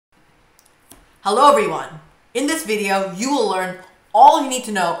Hello everyone! In this video, you will learn all you need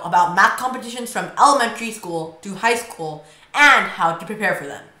to know about math competitions from elementary school to high school and how to prepare for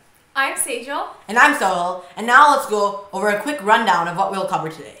them. I'm Sejal. And I'm Sohil, and now let's go over a quick rundown of what we'll cover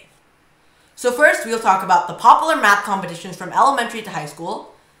today. So first, we'll talk about the popular math competitions from elementary to high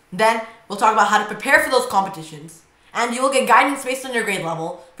school. Then, we'll talk about how to prepare for those competitions. And you will get guidance based on your grade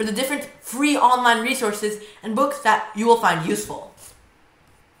level for the different free online resources and books that you will find useful.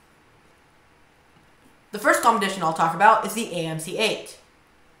 The first competition I'll talk about is the AMC8.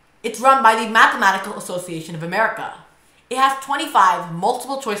 It's run by the Mathematical Association of America. It has 25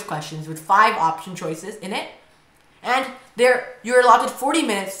 multiple choice questions with 5 option choices in it. And you're allotted 40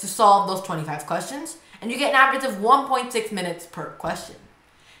 minutes to solve those 25 questions, and you get an average of 1.6 minutes per question.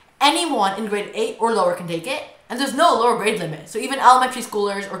 Anyone in grade 8 or lower can take it, and there's no lower grade limit, so even elementary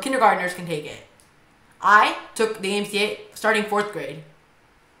schoolers or kindergartners can take it. I took the AMC8 starting 4th grade.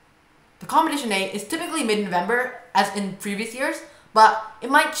 The competition date is typically mid-November, as in previous years, but it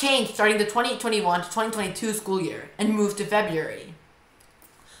might change starting the 2021 to 2022 school year and move to February.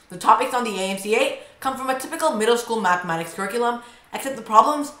 The topics on the AMC8 come from a typical middle school mathematics curriculum, except the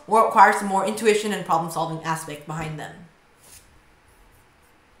problems will require some more intuition and problem-solving aspect behind them.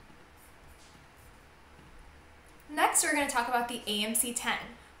 Next, we're going to talk about the AMC10,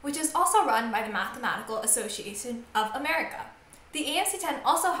 which is also run by the Mathematical Association of America. The AMC10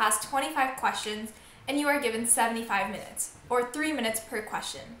 also has 25 questions, and you are given 75 minutes, or 3 minutes per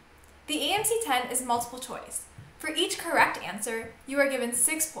question. The AMC10 is multiple choice. For each correct answer, you are given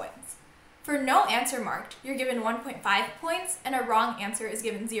 6 points. For no answer marked, you're given 1.5 points, and a wrong answer is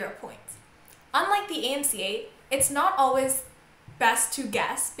given 0 points. Unlike the AMC8, it's not always best to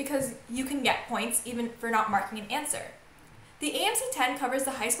guess because you can get points even for not marking an answer. The AMC10 covers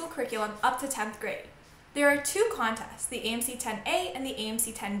the high school curriculum up to 10th grade. There are 2 contests, the AMC10A and the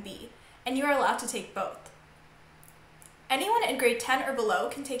AMC10B, and you are allowed to take both. Anyone in grade 10 or below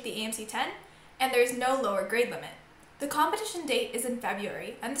can take the AMC10, and there is no lower grade limit. The competition date is in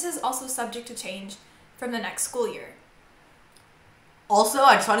February, and this is also subject to change from the next school year. Also,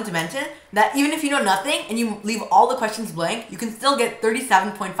 I just wanted to mention that even if you know nothing and you leave all the questions blank, you can still get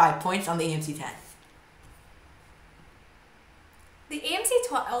 37.5 points on the AMC10. The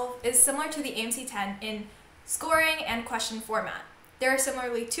AMC12 is similar to the AMC10 in scoring and question format. There are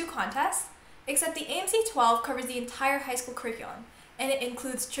similarly 2 contests, except the AMC12 covers the entire high school curriculum, and it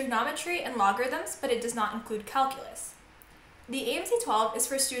includes trigonometry and logarithms, but it does not include calculus. The AMC12 is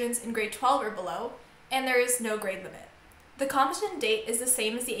for students in grade 12 or below, and there is no grade limit. The competition date is the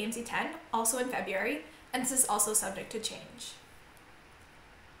same as the AMC10, also in February, and this is also subject to change.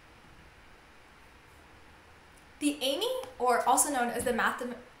 The AIME, or also known as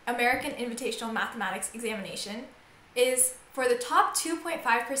the American Invitational Mathematics Examination, is for the top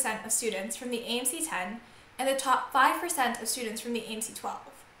 2.5% of students from the AMC10 and the top 5% of students from the AMC12.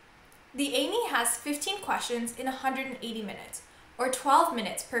 The AIME has 15 questions in 180 minutes, or 12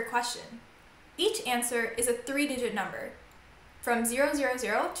 minutes per question. Each answer is a 3-digit number, from 000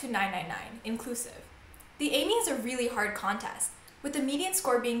 to 999 inclusive. The AIME is a really hard contest, with the median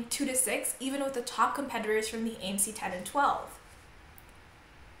score being 2 to 6, even with the top competitors from the AMC10 and 12.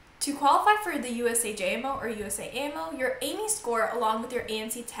 To qualify for the USAJMO or USAAMO, your AIME score along with your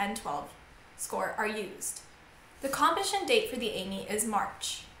AMC 10-12 score are used. The competition date for the AIME is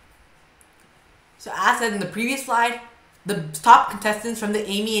March. So as said in the previous slide, the top contestants from the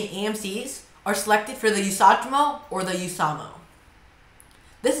AIME and AMCs are selected for the USAJMO or the USAMO.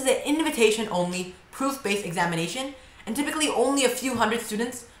 This is an invitation-only, proof-based examination, and typically only a few hundred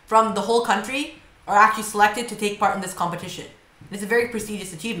students from the whole country are actually selected to take part in this competition. It's a very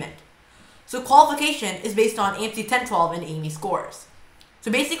prestigious achievement. So qualification is based on AMC 10-12 and AIME scores. So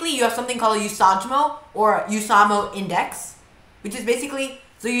basically you have something called a USAJMO or USAMO index, which is basically,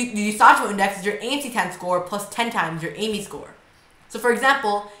 the USAJMO index is your AMC 10 score plus 10 times your AIME score. So for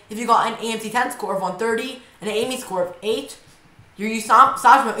example, if you got an AMC 10 score of 130 and an AIME score of 8, your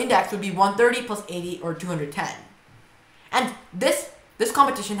USAJMO index would be 130 plus 80 or 210. And this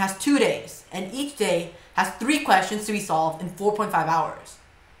competition has 2 days, and each day has 3 questions to be solved in 4.5 hours.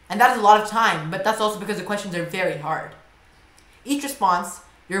 And that is a lot of time, but that's also because the questions are very hard. Each response,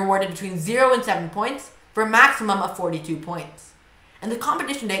 you're awarded between 0 and 7 points for a maximum of 42 points. And the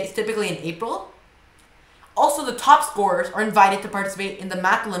competition date is typically in April. Also, the top scorers are invited to participate in the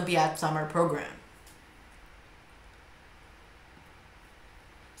Math Olympiad summer program.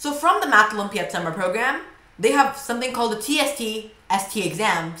 So from the Math Olympiad summer program, they have something called the TST-ST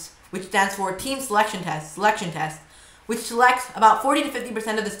exams, which stands for Team Selection Test, which selects about 40 to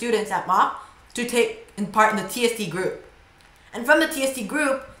 50% of the students at MOP to take part in the TST group. And from the TST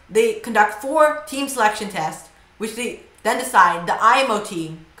group, they conduct 4 team selection tests, which they then decide the IMO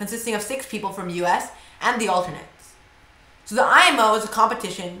team, consisting of 6 people from US and the alternates. So the IMO is a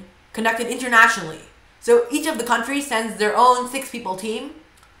competition conducted internationally. So each of the countries sends their own 6-people team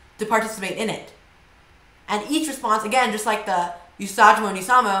to participate in it. And each response, again, just like the USAJMO and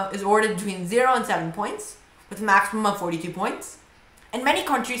USAMO, is awarded between 0 and 7 points, with a maximum of 42 points. And many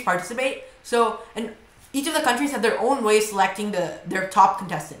countries participate, and each of the countries have their own way of selecting their top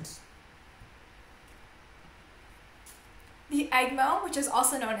contestants. The EGMO, which is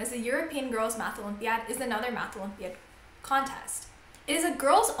also known as the European Girls Math Olympiad, is another Math Olympiad contest. It is a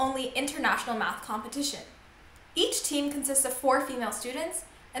girls-only international math competition. Each team consists of 4 female students,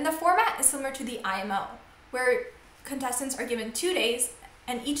 and the format is similar to the IMO, where contestants are given 2 days,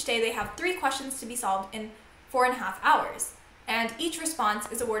 and each day they have 3 questions to be solved in 4.5 hours, and each response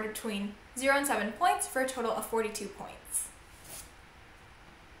is awarded between 0 and 7 points for a total of 42 points.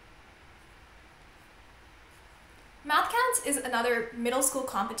 Math Counts is another middle school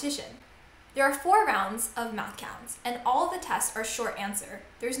competition. There are 4 rounds of Math Counts, and all of the tests are short answer.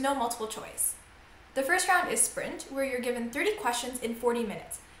 There's no multiple choice. The first round is Sprint, where you're given 30 questions in 40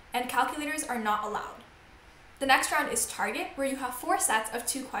 minutes, and calculators are not allowed. The next round is Target, where you have 4 sets of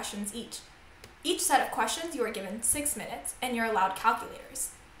 2 questions each. Each set of questions you are given 6 minutes, and you're allowed calculators.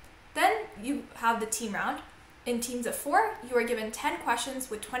 Then you have the team round. In teams of 4, you are given 10 questions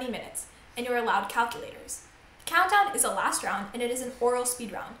with 20 minutes, and you're allowed calculators. Countdown is a last round, and it is an oral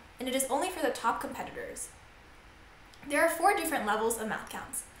speed round, and it is only for the top competitors. There are 4 different levels of Math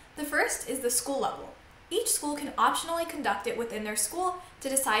Counts. The first is the school level. Each school can optionally conduct it within their school to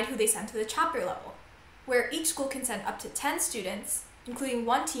decide who they send to the chapter level, where each school can send up to 10 students, including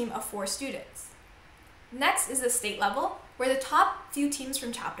 1 team of 4 students. Next is the state level, where the top few teams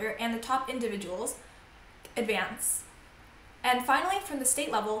from chapter and the top individuals advance. And finally, from the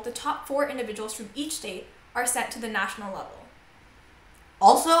state level, the top 4 individuals from each state are sent to the national level.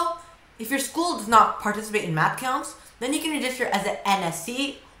 Also, if your school does not participate in Math Counts, then you can register as an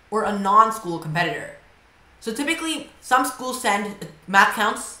NSC or a non-school competitor. So typically, some schools send Math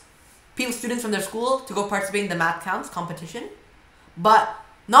Counts, students from their school, to go participate in the Math Counts competition, but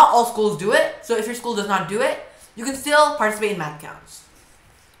not all schools do it. So if your school does not do it, you can still participate in Math Counts.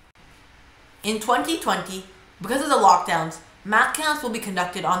 In 2020, because of the lockdowns, Math Counts will be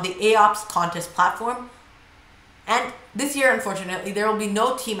conducted on the AOPS contest platform. And this year, unfortunately, there will be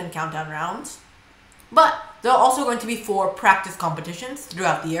no team and countdown rounds. But there are also going to be 4 practice competitions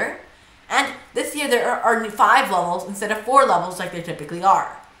throughout the year. And this year, there are 5 levels instead of 4 levels like there typically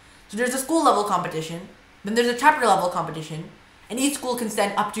are. So there's a school level competition, then there's a chapter level competition, and each school can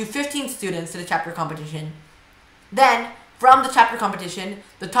send up to 15 students to the chapter competition. Then, from the chapter competition,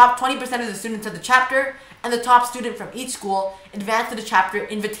 the top 20% of the students of the chapter and the top student from each school advance to the chapter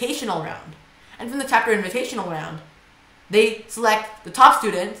invitational round. And from the chapter invitational round, they select the top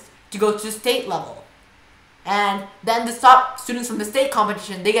students to go to the state level. And then the top students from the state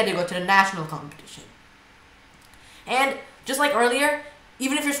competition, they get to go to the national competition. And just like earlier,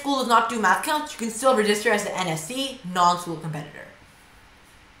 even if your school does not do Math Counts, you can still register as the NSC non-school competitor.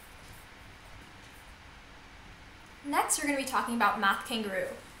 Next, we're going to be talking about Math Kangaroo,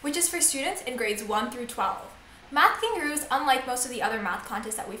 which is for students in grades 1 through 12. Math Kangaroo is unlike most of the other math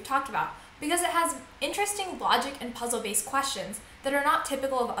contests that we've talked about because it has interesting logic and puzzle-based questions that are not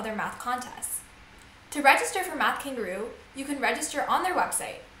typical of other math contests. To register for Math Kangaroo, you can register on their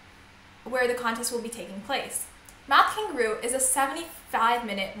website, where the contest will be taking place. Math Kangaroo is a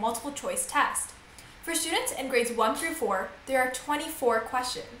 75-minute multiple-choice test. For students in grades 1 through 4, there are 24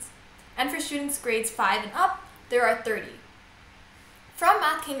 questions. And for students grades 5 and up, there are 30. From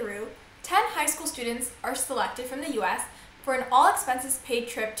Math Kangaroo, 10 high school students are selected from the US for an all-expenses-paid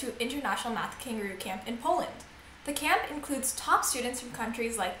trip to International Math Kangaroo Camp in Poland. The camp includes top students from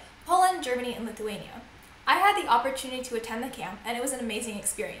countries like Poland, Germany, and Lithuania. I had the opportunity to attend the camp, and it was an amazing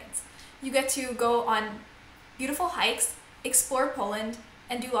experience. You get to go on beautiful hikes, explore Poland,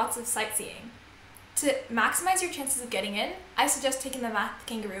 and do lots of sightseeing. To maximize your chances of getting in, I suggest taking the Math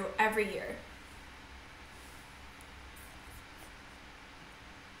Kangaroo every year.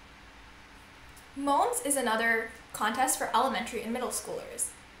 MONS is another contest for elementary and middle schoolers.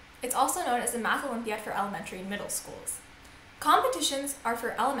 It's also known as the Math Olympiad for elementary and middle schools. Competitions are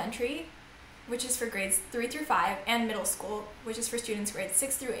for elementary, which is for grades 3 through 5, and middle school, which is for students grades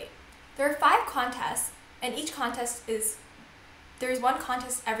 6 through 8. There are 5 contests, and each contest there's one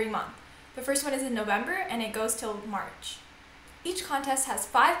contest every month. The first one is in November, and it goes till March. Each contest has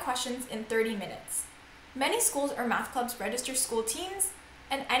 5 questions in 30 minutes. Many schools or math clubs register school teams,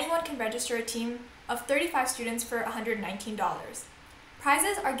 and anyone can register a team of 35 students for $119.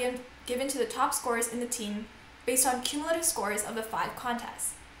 Prizes are given to the top scorers in the team based on cumulative scores of the 5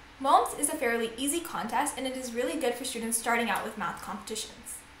 contests. MOMS is a fairly easy contest, and it is really good for students starting out with math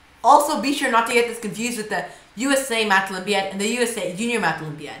competitions. Also, be sure not to get this confused with the USA Math Olympiad and the USA Junior Math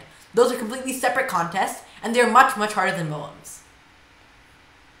Olympiad. Those are completely separate contests, and they're much, much harder than MOMS.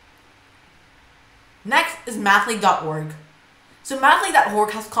 Next is Mathleague.org. So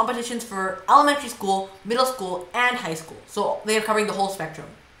Mathleague.org has competitions for elementary school, middle school, and high school. So they are covering the whole spectrum.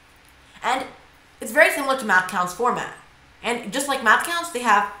 And it's very similar to Math Counts format. And just like Math Counts, they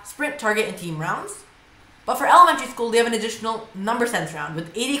have sprint, target, and team rounds. But for elementary school, they have an additional number sense round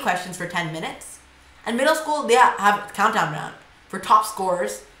with 80 questions for 10 minutes. And middle school, they have a countdown round for top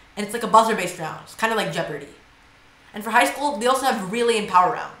scorers, and it's like a buzzer-based round. It's kind of like Jeopardy. And for high school, they also have relay and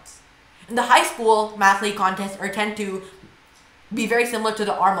power rounds. In the high school Math League contests tend to be very similar to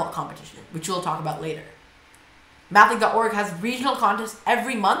the RMOC competition, which we'll talk about later. Mathleague.org has regional contests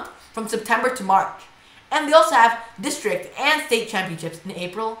every month from September to March. And they also have district and state championships in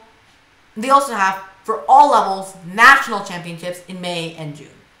April. And they also have, for all levels, national championships in May and June.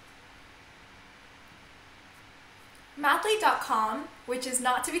 Mathleague.com, which is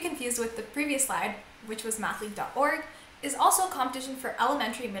not to be confused with the previous slide, which was Mathleague.org, is also a competition for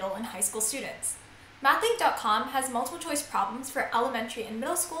elementary, middle, and high school students. Mathleague.com has multiple choice problems for elementary and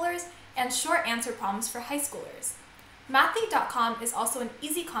middle schoolers and short answer problems for high schoolers. Mathleague.com is also an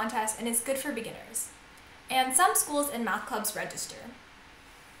easy contest and is good for beginners. And some schools and math clubs register.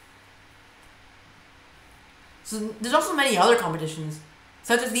 So there's also many other competitions,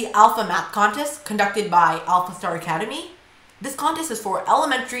 such as the Alpha Math Contest conducted by Alpha Star Academy. This contest is for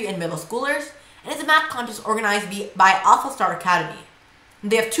elementary and middle schoolers, and it's a math contest organized by Alpha Star Academy.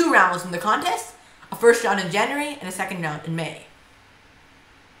 And they have 2 rounds in the contest, a first round in January and a second round in May.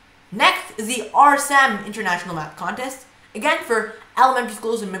 Next is the RSM International Math Contest, again for elementary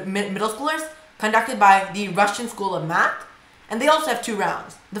schools and middle schoolers, conducted by the Russian School of Math, and they also have 2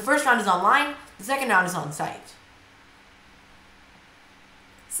 rounds. The first round is online, the second round is on site.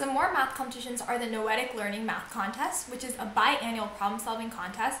 Some more math competitions are the Noetic Learning Math Contest, which is a biannual problem-solving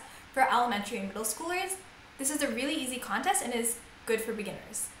contest for elementary and middle schoolers. This is a really easy contest and is good for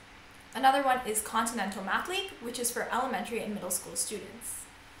beginners. Another one is Continental Math League, which is for elementary and middle school students.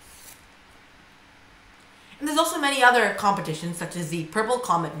 And there's also many other competitions, such as the Purple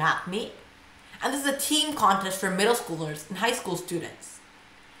Comet Math Meet, and this is a team contest for middle schoolers and high school students.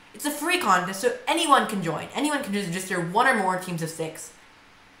 It's a free contest, so anyone can join. Anyone can register 1 or more teams of 6.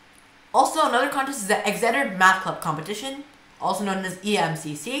 Also, another contest is the Exeter Math Club Competition, also known as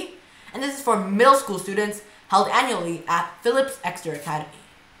EMCC, and this is for middle school students held annually at Phillips Exeter Academy.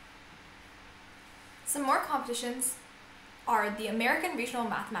 Some more competitions are the American Regional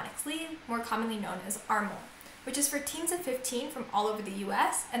Mathematics League, more commonly known as ARMO, which is for teams of 15 from all over the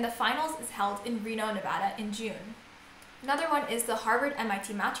US, and the finals is held in Reno, Nevada in June. Another one is the Harvard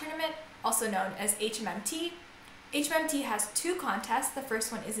MIT Math Tournament, also known as HMMT. HMMT has 2 contests. The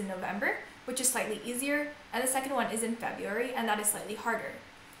first one is in November, which is slightly easier, and the second one is in February, and that is slightly harder.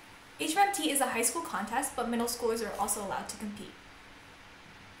 HMMT is a high school contest, but middle schoolers are also allowed to compete.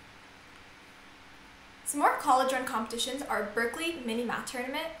 Some more college-run competitions are Berkeley Mini Math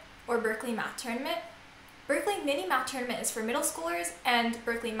Tournament or Berkeley Math Tournament. Berkeley Mini Math Tournament is for middle schoolers, and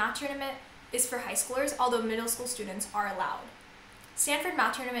Berkeley Math Tournament is for high schoolers, although middle school students are allowed. Stanford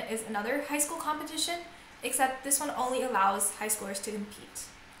Math Tournament is another high school competition, except this one only allows high schoolers to compete.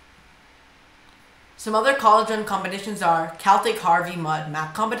 Some other college-run competitions are Caltech Harvey Mudd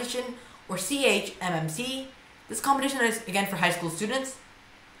Math Competition, or CHMMC. This competition is again for high school students.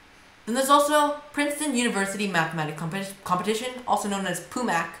 Then there's also Princeton University Mathematics Competition, also known as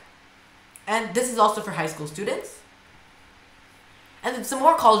PUMAC, and this is also for high school students. And then some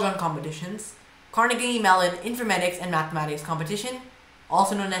more college-run competitions, Carnegie Mellon Informatics and Mathematics Competition,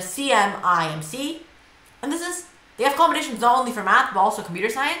 also known as CMIMC. And they have competitions not only for math, but also computer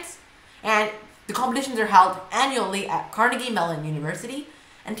science. And the competitions are held annually at Carnegie Mellon University,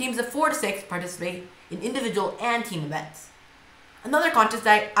 and teams of 4 to 6 participate in individual and team events. Another contest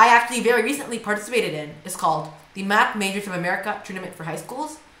that I actually very recently participated in is called the Math Majors of America Tournament for High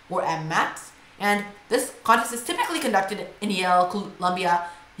Schools, or MMATS. And this contest is typically conducted in Yale, Columbia,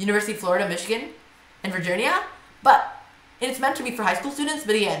 University of Florida, Michigan, and Virginia. But it's meant to be for high school students,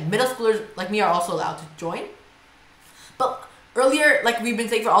 but again, middle schoolers like me are also allowed to join. But earlier, like we've been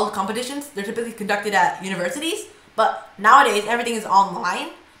saying for all the competitions, they're typically conducted at universities. But nowadays, everything is online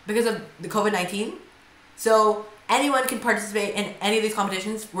because of the COVID-19. So anyone can participate in any of these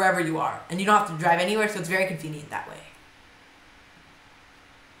competitions wherever you are. And you don't have to drive anywhere, so it's very convenient that way.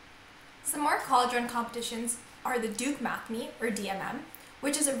 Some more college-run competitions are the Duke Math Meet, or DMM,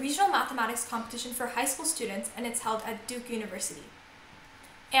 which is a regional mathematics competition for high school students, and it's held at Duke University.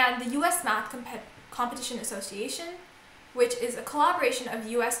 And the U.S. Math Competition Association, which is a collaboration of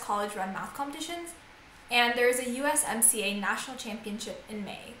U.S. college-run math competitions, and there is a USMCA National Championship in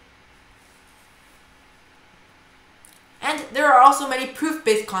May. And there are also many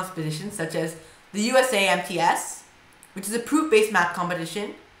proof-based competitions, such as the USA MTS, which is a proof-based math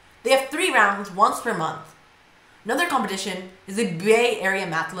competition. They have 3 rounds once per month. Another competition is the Bay Area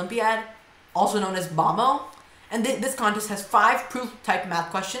Math Olympiad, also known as BAMO, and this contest has 5 proof-type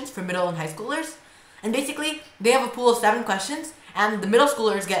math questions for middle and high schoolers. And basically, they have a pool of 7 questions, and the middle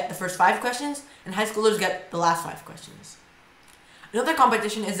schoolers get the first 5 questions, and high schoolers get the last 5 questions. Another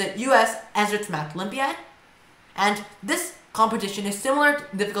competition is the US Esritz Math Olympiad, and this competition is similar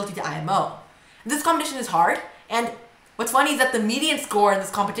in difficulty to IMO. This competition is hard, and what's funny is that the median score in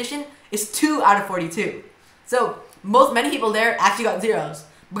this competition is 2 out of 42. So many people there actually got zeros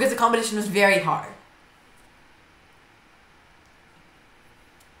because the competition was very hard.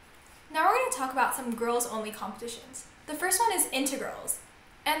 Now we're going to talk about some girls-only competitions. The first one is Integrals,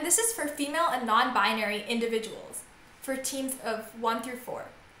 and this is for female and non-binary individuals for teams of 1 through 4.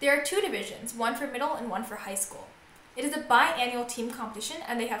 There are 2 divisions, one for middle and one for high school. It is a biannual team competition,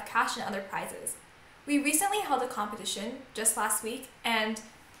 and they have cash and other prizes. We recently held a competition just last week, and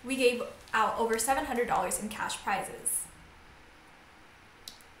we gave out over $700 in cash prizes.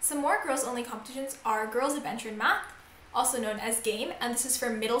 Some more girls-only competitions are Girls Adventure in Math, also known as GAME, and this is for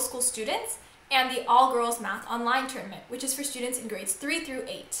middle school students, and the All Girls Math Online Tournament, which is for students in grades 3 through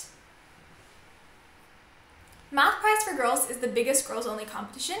 8. Math Prize for Girls is the biggest girls-only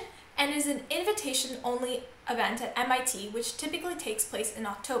competition, and is an invitation-only event at MIT, which typically takes place in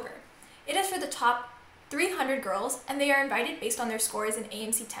October. It is for the top 300 girls, and they are invited based on their scores in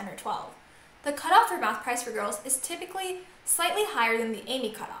AMC 10 or 12. The cutoff for Math Prize for Girls is typically slightly higher than the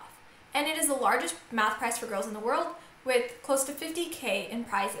Amy cutoff, and it is the largest math prize for girls in the world, with close to $50,000 in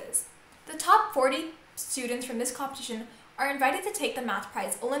prizes. The top 40 students from this competition are invited to take the Math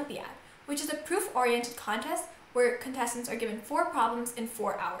Prize Olympiad, which is a proof-oriented contest where contestants are given 4 problems in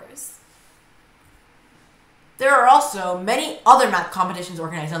 4 hours. There are also many other math competitions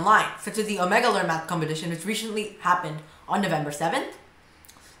organized online, such as the Omega Learn Math Competition, which recently happened on November 7th.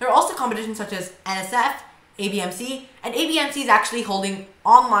 There are also competitions such as NSF, ABMC, and ABMC is actually holding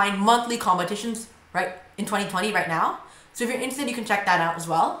online monthly competitions right in 2020 right now. So if you're interested, you can check that out as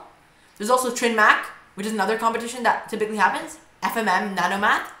well. There's also TrinMac, which is another competition that typically happens. FMM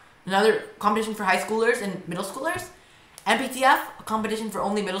Nanomath, another competition for high schoolers and middle schoolers. MPTF, a competition for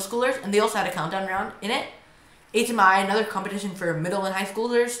only middle schoolers, and they also had a countdown round in it. HMI, another competition for middle and high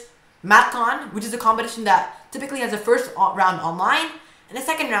schoolers. MathCon, which is a competition that typically has a first round online and a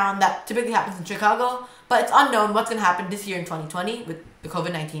second round that typically happens in Chicago, but it's unknown what's going to happen this year in 2020 with the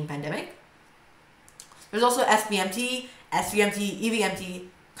COVID-19 pandemic. There's also SBMT, SVMT, EVMT,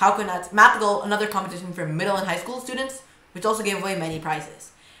 Calcunuts, Mathical, another competition for middle and high school students, which also gave away many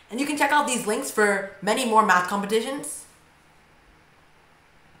prizes. And you can check out these links for many more math competitions.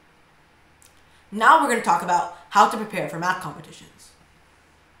 Now we're going to talk about how to prepare for math competitions.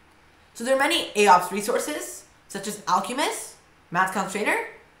 So there are many AOPS resources, such as Alcumus, Math Counts Trainer,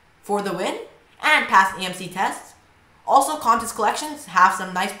 For the Win, and Past AMC tests. Also, contest collections have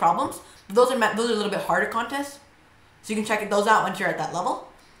some nice problems, but those are a little bit harder contests, so you can check those out once you're at that level.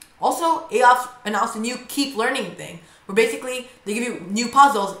 Also, AOPS announced a new Keep Learning thing, where basically they give you new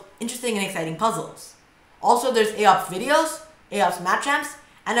puzzles, interesting and exciting puzzles. Also, there's AOPS videos, AOPS math champs,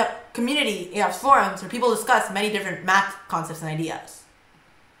 and a community, AOPS forums, where people discuss many different math concepts and ideas.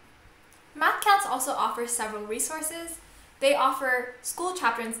 Math Counts also offers several resources. They offer school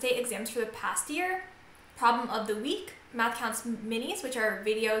chapter and state exams for the past year, Problem of the Week, Math Counts minis, which are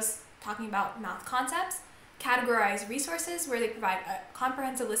videos talking about math concepts, Categorized resources, where they provide a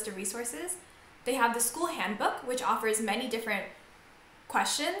comprehensive list of resources. They have the School Handbook, which offers many different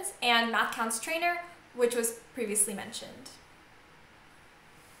questions, and Math Counts Trainer, which was previously mentioned.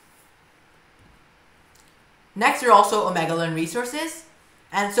 Next are also Omega Learn resources.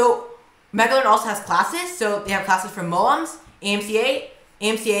 And so Omega Learn also has classes. So they have classes for MOAMs, AMCA,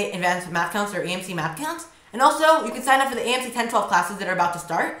 AMCA Advanced Math Counts or AMC Math Counts. And also you can sign up for the AMC 10-12 classes that are about to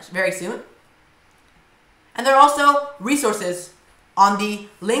start very soon. And there are also resources on the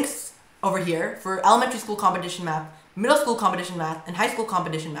links over here for elementary school competition math, middle school competition math, and high school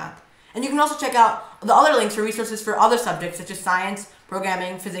competition math. And you can also check out the other links for resources for other subjects such as science,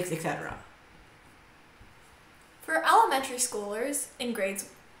 programming, physics, etc. For elementary schoolers in grades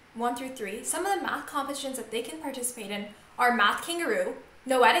 1 through 3, some of the math competitions that they can participate in are Math Kangaroo,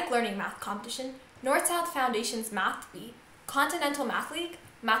 Noetic Learning Math Competition, North-South Foundation's Math Bee, Continental Math League,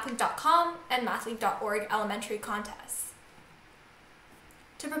 mathleague.com, and mathleague.org elementary contests.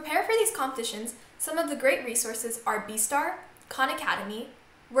 To prepare for these competitions, some of the great resources are BStar, Khan Academy,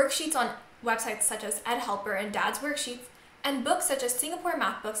 worksheets on websites such as EdHelper and Dad's Worksheets, and books such as Singapore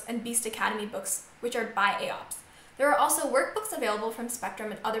Math Books and Beast Academy books, which are by AOPS. There are also workbooks available from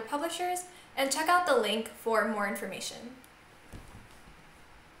Spectrum and other publishers, and check out the link for more information.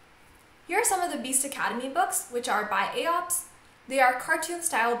 Here are some of the Beast Academy books, which are by AOPS. They are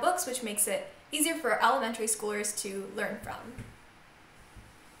cartoon-style books, which makes it easier for elementary schoolers to learn from.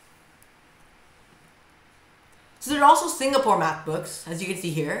 So there are also Singapore Math Books, as you can see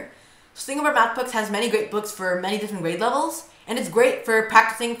here. Singapore Math Books has many great books for many different grade levels, and it's great for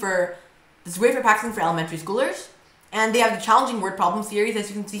practicing for elementary schoolers. And they have the challenging word problem series, as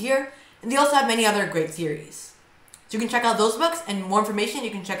you can see here, and they also have many other great series. So you can check out those books, and more information you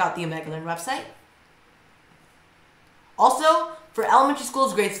can check out the Omega Learn website. Also, for elementary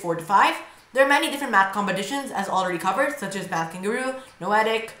schools grades 4 to 5, there are many different math competitions as already covered, such as Math Kangaroo,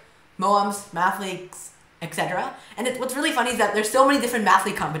 Noetic, MOEMS, Math Leagues, etc. And what's really funny is that there's so many different Math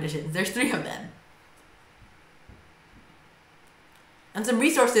League competitions. There's 3 of them. And some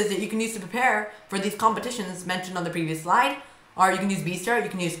resources that you can use to prepare for these competitions mentioned on the previous slide are you can use BStar, you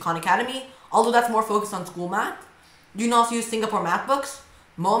can use Khan Academy, although that's more focused on school math. You can also use Singapore Math Books,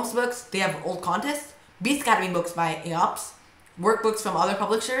 MOEMS books, they have old contests, Beast Academy books by AOPS, workbooks from other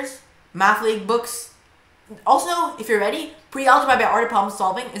publishers, Math League books. Also, if you're ready, Pre-Algebra by Art of Problem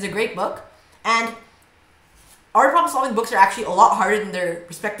Solving is a great book, and Art of Problem Solving books are actually a lot harder than their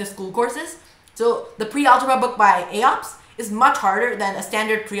respective school courses. So the Pre-Algebra book by AOPS is much harder than a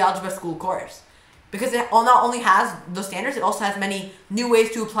standard pre-algebra school course, because it not only has those standards, it also has many new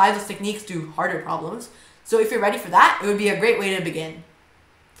ways to apply those techniques to harder problems. So if you're ready for that, it would be a great way to begin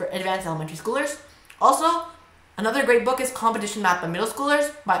for advanced elementary schoolers. Also, another great book is Competition Math by Middle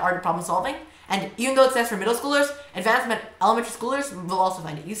Schoolers by Art of Problem Solving. And even though it says for middle schoolers, advanced elementary schoolers will also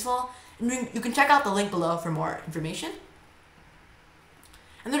find it useful. And you can check out the link below for more information.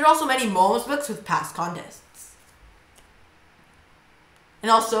 And there are also many MOEMS books with past contests.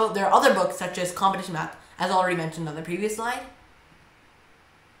 And also, there are other books such as Competition Math, as already mentioned on the previous slide.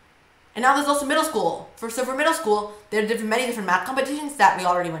 And now there's also middle school. For middle school, there are many different math competitions that we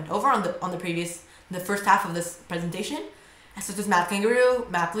already went over on the first half of this presentation, such as Math Kangaroo,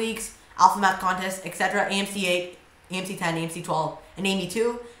 Math Leagues, Alpha Math Contest, etc., AMC 8, AMC 10, AMC 12, and AME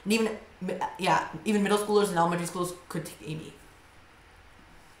 2, and even middle schoolers and elementary schools could take AME.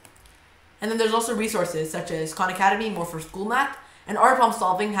 And then there's also resources such as Khan Academy, more for school math, and Art of Problem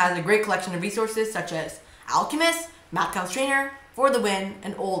Solving has a great collection of resources such as Alchemist, Math Counts Trainer, For the Win,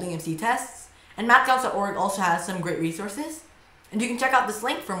 and old EMC tests. And mathcounts.org also has some great resources. And you can check out this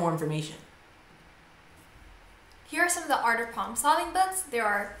link for more information. Here are some of the Art of Problem Solving books. There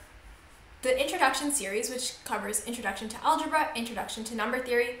are the Introduction series, which covers Introduction to Algebra, Introduction to Number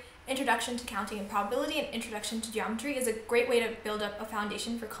Theory, Introduction to Counting and Probability, and Introduction to Geometry is a great way to build up a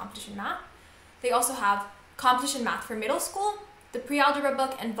foundation for competition math. They also have Competition Math for Middle School, the Pre-Algebra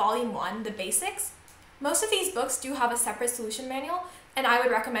book, and Volume 1, The Basics. Most of these books do have a separate solution manual, and I would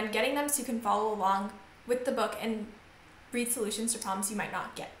recommend getting them so you can follow along with the book and read solutions to problems you might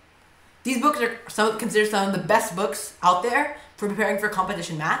not get. These books are considered some of the best books out there for preparing for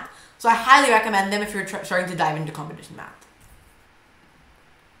competition math, so I highly recommend them if you're starting to dive into competition math.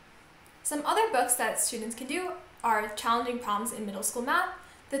 Some other books that students can do are Challenging Problems in Middle School Math,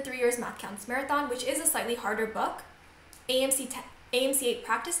 The 3 Years Math Counts Marathon, which is a slightly harder book, AMC 8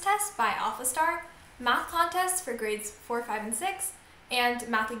 Practice Test by AlphaStar, Math Contests for grades 4, 5, and 6, and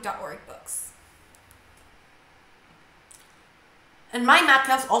mathleague.org books. And my math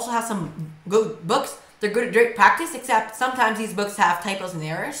class also has some good books. They're good at great practice, except sometimes these books have typos and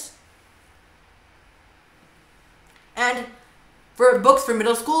errors. And for books for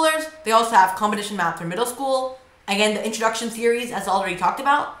middle schoolers, they also have Competition Math for Middle School. Again, the Introduction series, as already talked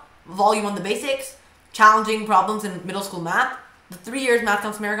about, Volume 1, The Basics, Challenging Problems in Middle School Math, The 3 Years Math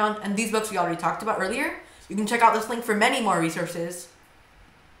Counts Marathon, and these books we already talked about earlier. You can check out this link for many more resources.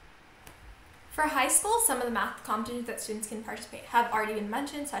 For high school, some of the math competitions that students can participate have already been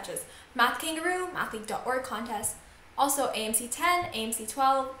mentioned, such as Math Kangaroo, mathleague.org contests, also AMC 10, AMC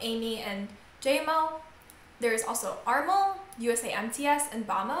 12, AME, and JMO. There's also ARML, USA MTS, and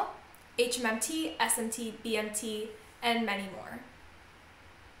BAMO, HMMT, SMT, BMT, and many more.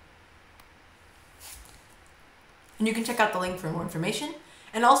 And you can check out the link for more information.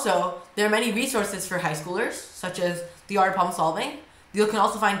 And also, there are many resources for high schoolers, such as the Art of Problem Solving. You can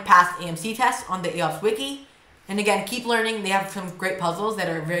also find past AMC tests on the AOPS wiki. And again, keep learning. They have some great puzzles that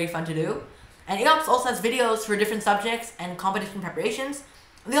are very fun to do. And AOPS also has videos for different subjects and competition preparations.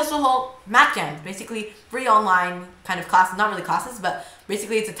 And they also hold math jams, basically free online kind of classes, not really classes, but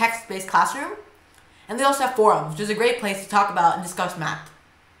basically it's a text-based classroom. And they also have forums, which is a great place to talk about and discuss math.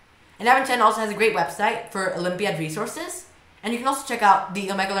 And Evan Chen also has a great website for Olympiad resources. And you can also check out the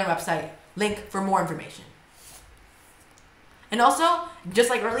Omega Learn website link for more information. And also, just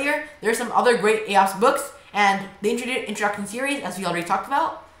like earlier, there are some other great AOPS books, and the introduction series, as we already talked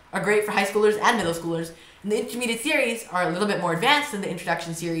about, are great for high schoolers and middle schoolers. And the intermediate series are a little bit more advanced than the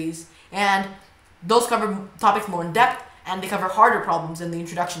introduction series, and those cover topics more in depth, and they cover harder problems than the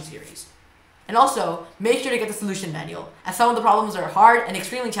introduction series. And also, make sure to get the solution manual, as some of the problems are hard and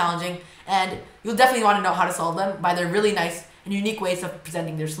extremely challenging, and you'll definitely want to know how to solve them by their really nice and unique ways of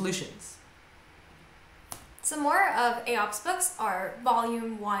presenting their solutions. Some more of AOPS books are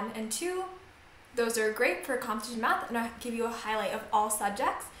Volume 1 and 2. Those are great for competition math, and I'll give you a highlight of all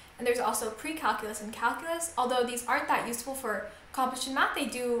subjects. And there's also pre-calculus and calculus. Although these aren't that useful for competition math, they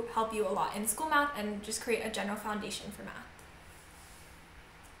do help you a lot in school math and just create a general foundation for math.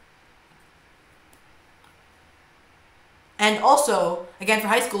 And also, again for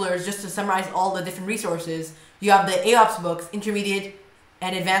high schoolers, just to summarize all the different resources, you have the AOPS books, intermediate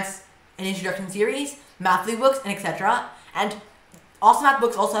and advanced and introduction series, Mathly books, and etc. And Awesome Math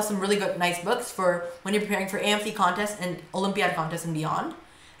books also have some really good, nice books for when you're preparing for AMC contests and Olympiad contests and beyond.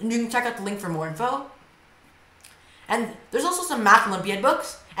 And you can check out the link for more info. And there's also some Math Olympiad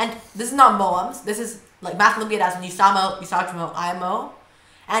books, and this is not MOAMs, this is like Math Olympiad as in USAMO, USATMO, IMO.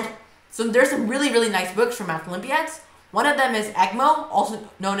 And so there's some really, really nice books for Math Olympiads. One of them is EGMO, also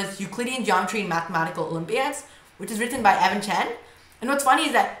known as Euclidean Geometry and Mathematical Olympiads, which is written by Evan Chen. And what's funny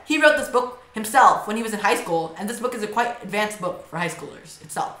is that he wrote this book himself when he was in high school, and this book is a quite advanced book for high schoolers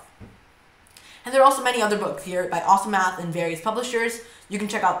itself. And there are also many other books here by Awesome Math and various publishers. You can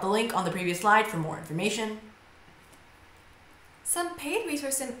check out the link on the previous slide for more information. Some paid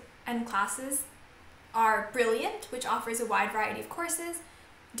resources and classes are Brilliant, which offers a wide variety of courses,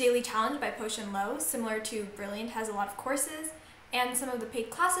 Daily Challenge by Potion Low, similar to Brilliant, has a lot of courses, and some of the paid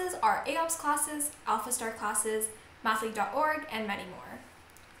classes are AOPS classes, AlphaStar classes, Mathleague.org, and many more.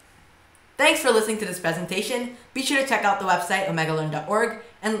 Thanks for listening to this presentation. Be sure to check out the website omegalearn.org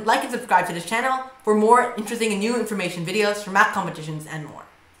and like and subscribe to this channel for more interesting and new information videos for math competitions and more.